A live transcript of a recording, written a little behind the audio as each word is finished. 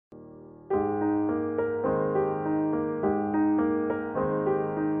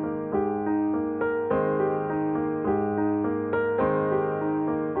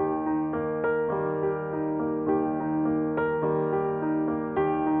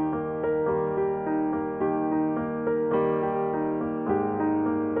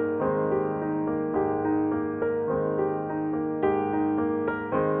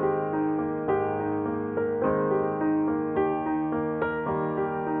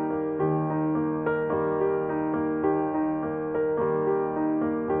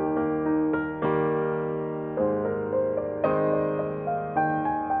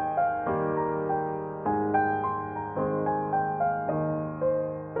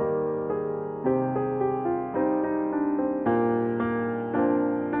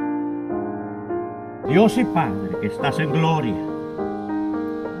Dios y Padre que estás en gloria,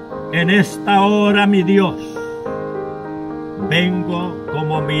 en esta hora, mi Dios, vengo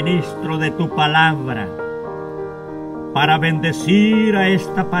como ministro de tu palabra para bendecir a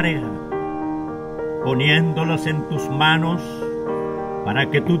esta pareja, poniéndolos en tus manos para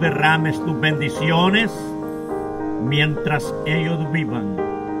que tú derrames tus bendiciones mientras ellos vivan.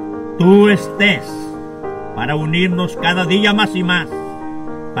 Tú estés para unirnos cada día más y más,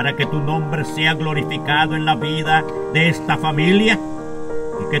 para que tu nombre sea glorificado en la vida de esta familia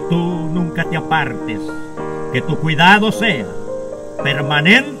y que tú nunca te apartes, que tu cuidado sea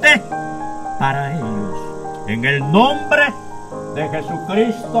permanente para ellos. En el nombre de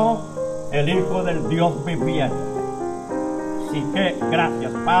Jesucristo, el Hijo del Dios viviente. Así que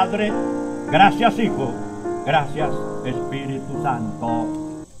gracias, Padre, gracias, Hijo, gracias, Espíritu Santo.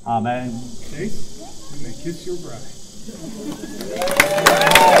 Amén. Okay. You may kiss your bride.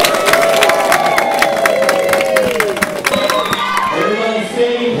 Everybody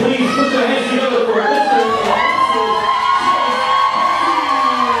say, please put your hands together for Mr.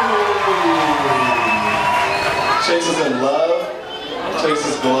 Chase is in love. Chase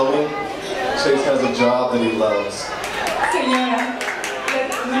is glowing. Chase has a job that he loves. Señora,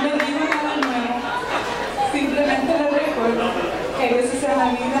 no le digo nada nuevo. Simplemente le recuerdo que hay veces en la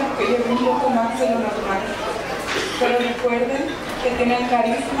vida que llevo un poco más de lo normal. Pero recuerden que tiene el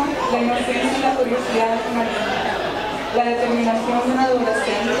carisma, la inocencia y la curiosidad de una niña, la determinación de un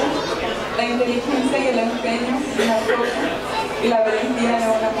adolescente, la inteligencia y el empeño de una esposa y la valentía de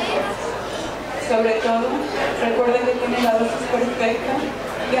una mujer. Sobre todo, recuerden que tiene la dosis perfecta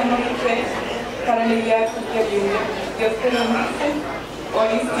de amor y fe para lidiar con la lluvia. Dios te lo bendice hoy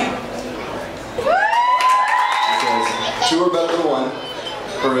y siempre. Two are better than one,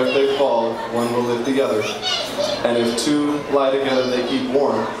 for if they fall, one will live together. And if two lie together, they keep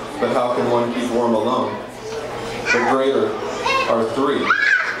warm. But how can one keep warm alone? The greater are three,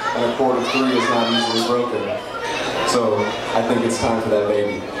 and a cord of three is not easily broken. So I think it's time for that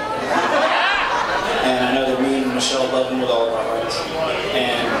baby. And I know that me and Michelle love him with all of our hearts.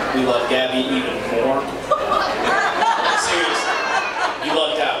 And we love Gabby even more. Seriously, you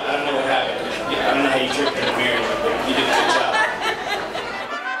lucked out. I don't know what happened. I don't know how you tricked her to marry me, but you did a good job.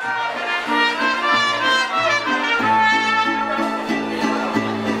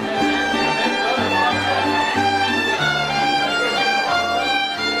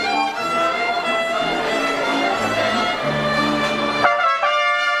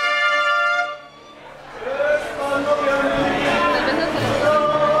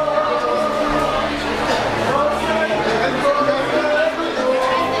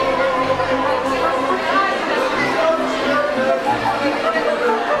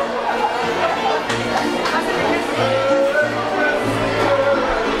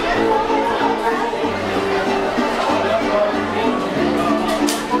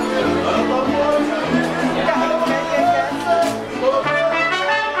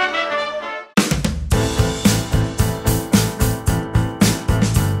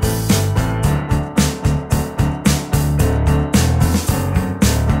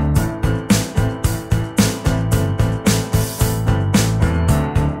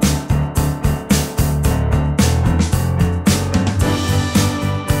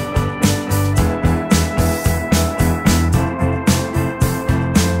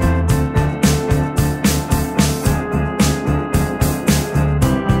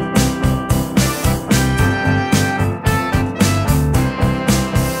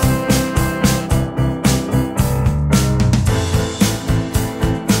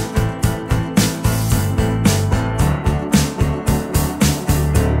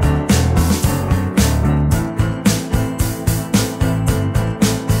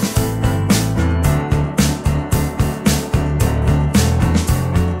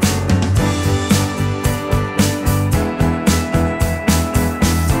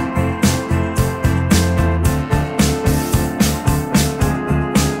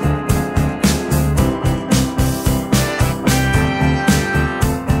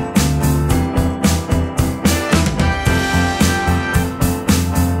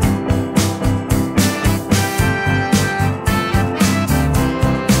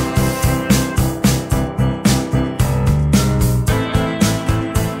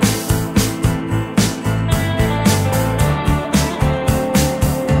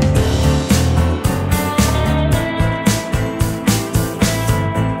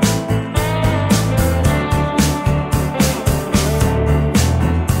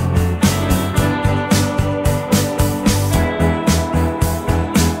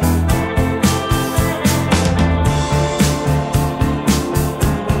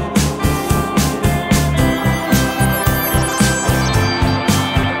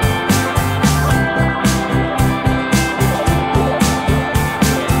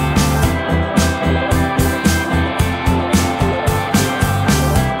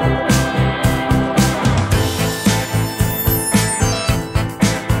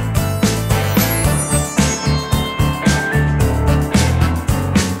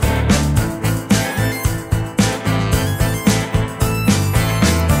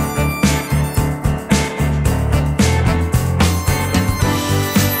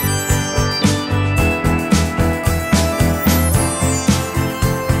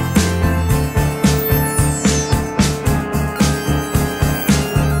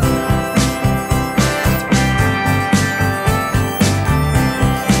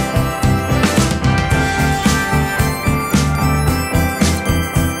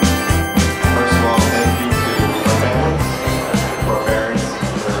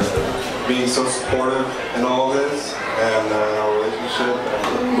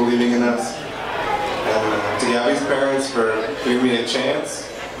 chance,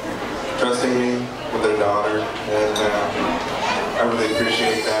 trusting me with their daughter, and I really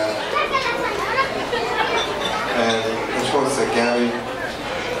appreciate that. And I just want to say, Gabby,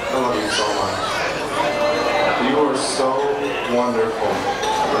 I love you so much. You are so wonderful.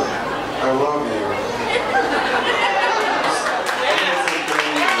 I love you.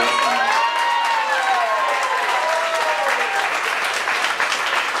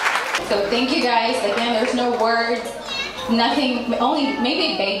 So thank you guys. Again, there's no words, nothing, only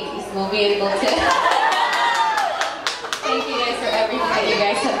maybe babies will be able to. Thank you guys for everything that you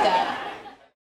guys have done.